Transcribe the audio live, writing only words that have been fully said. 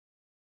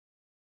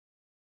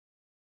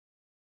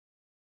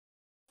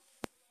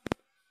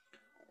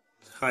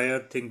higher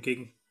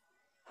thinking,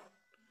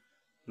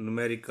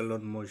 numerical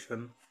on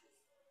motion.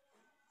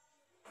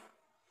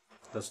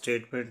 The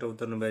statement of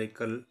the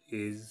numerical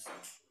is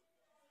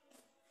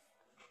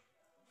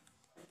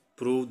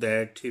prove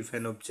that if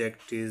an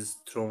object is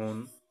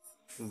thrown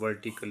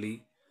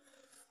vertically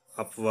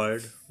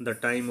upward, the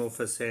time of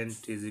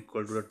ascent is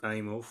equal to the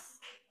time of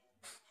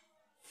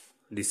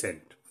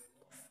descent.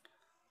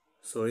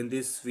 So in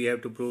this we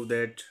have to prove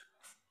that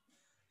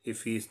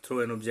if we throw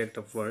an object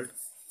upward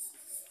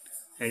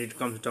and it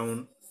comes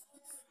down,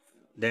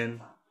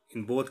 then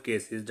in both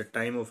cases the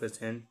time of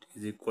ascent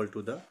is equal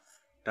to the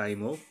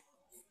time of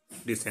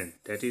descent.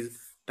 That is,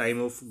 time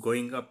of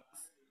going up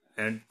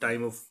and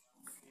time of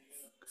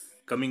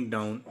coming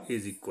down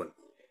is equal.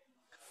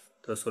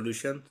 The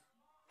solution: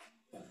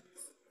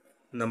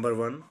 number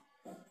 1,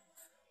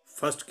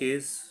 first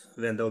case,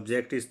 when the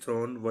object is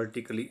thrown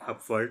vertically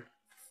upward,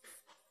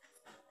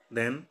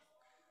 then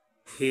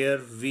here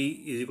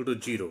v is equal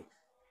to 0,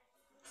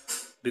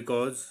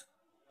 because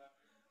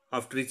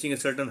after reaching a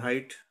certain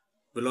height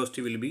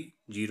velocity will be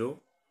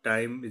 0,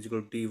 time is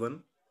equal to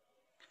t1.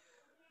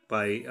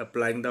 By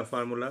applying the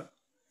formula,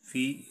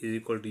 v is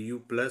equal to u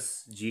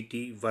plus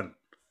gt1.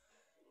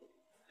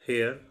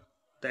 Here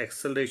the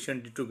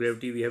acceleration due to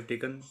gravity we have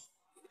taken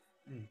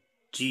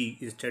g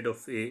instead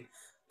of a,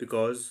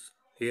 because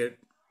here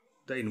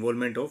the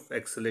involvement of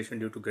acceleration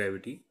due to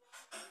gravity.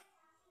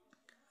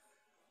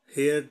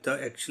 Here the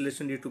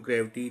acceleration due to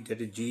gravity, that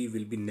is g,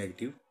 will be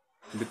negative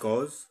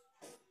because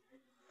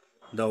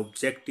the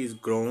object is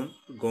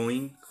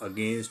going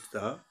against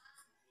the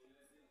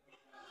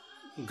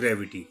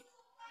gravity.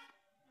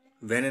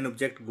 When an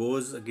object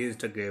goes against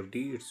the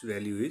gravity, its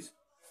value is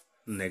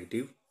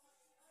negative.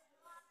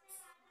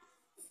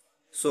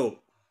 So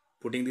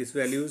putting these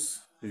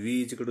values,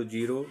 v is equal to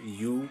 0,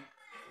 u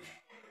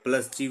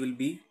plus g will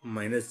be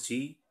minus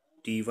g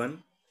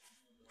t1.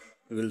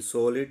 We will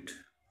solve it.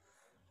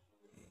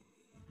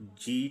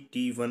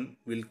 gt1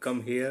 will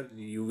come here,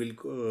 u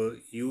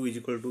is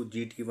equal to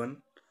gt1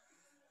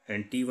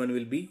 and t1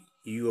 will be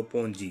u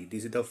upon g.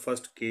 This is the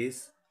first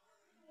case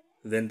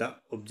when the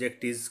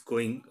object is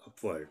going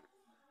upward.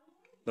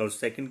 Now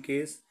second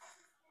case,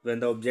 when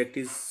the object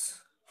is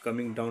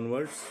coming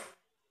downwards,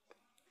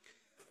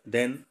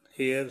 then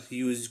here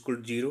u is equal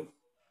to 0,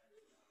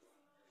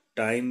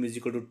 time is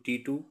equal to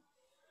t2.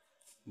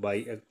 By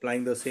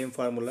applying the same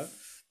formula,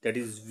 that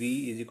is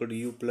v is equal to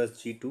u plus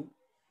g2,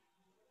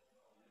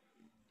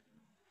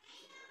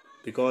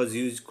 because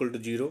u is equal to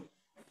 0,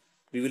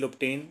 we will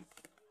obtain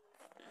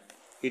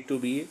it to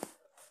be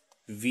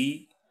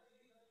v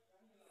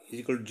is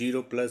equal to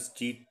 0 plus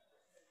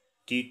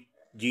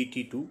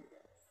gt2.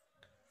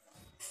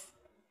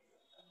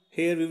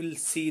 Here we will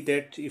see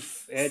that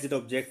if as the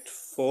object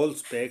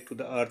falls back to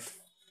the earth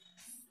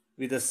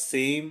with the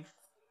same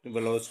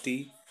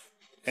velocity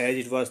as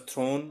it was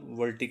thrown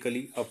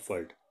vertically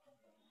upward,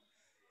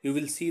 you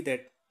will see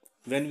that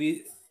when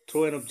we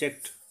throw an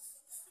object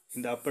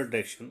in the upper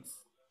direction,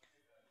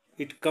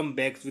 it comes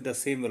back with the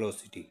same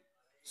velocity.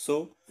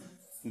 So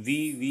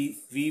v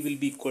will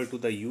be equal to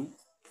the u,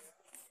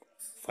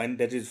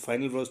 that is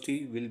final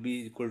velocity will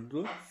be equal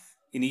to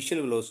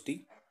initial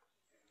velocity.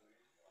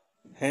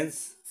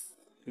 Hence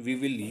we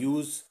will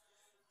use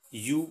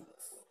u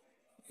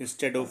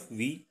instead of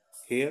v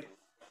here.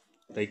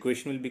 The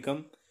equation will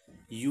become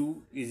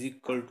u is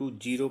equal to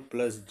 0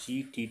 plus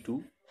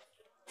gt2.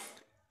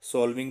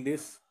 Solving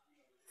this,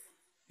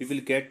 we will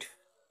get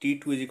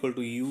t2 is equal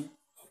to u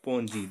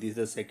upon g. This is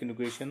the second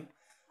equation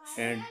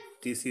and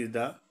this is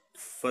the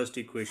first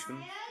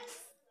equation.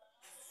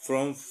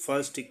 From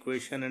first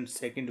equation and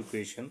second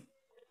equation,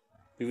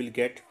 we will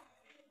get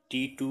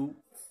t2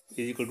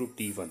 is equal to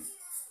t1.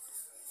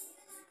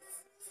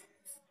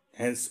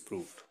 Hence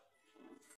proved.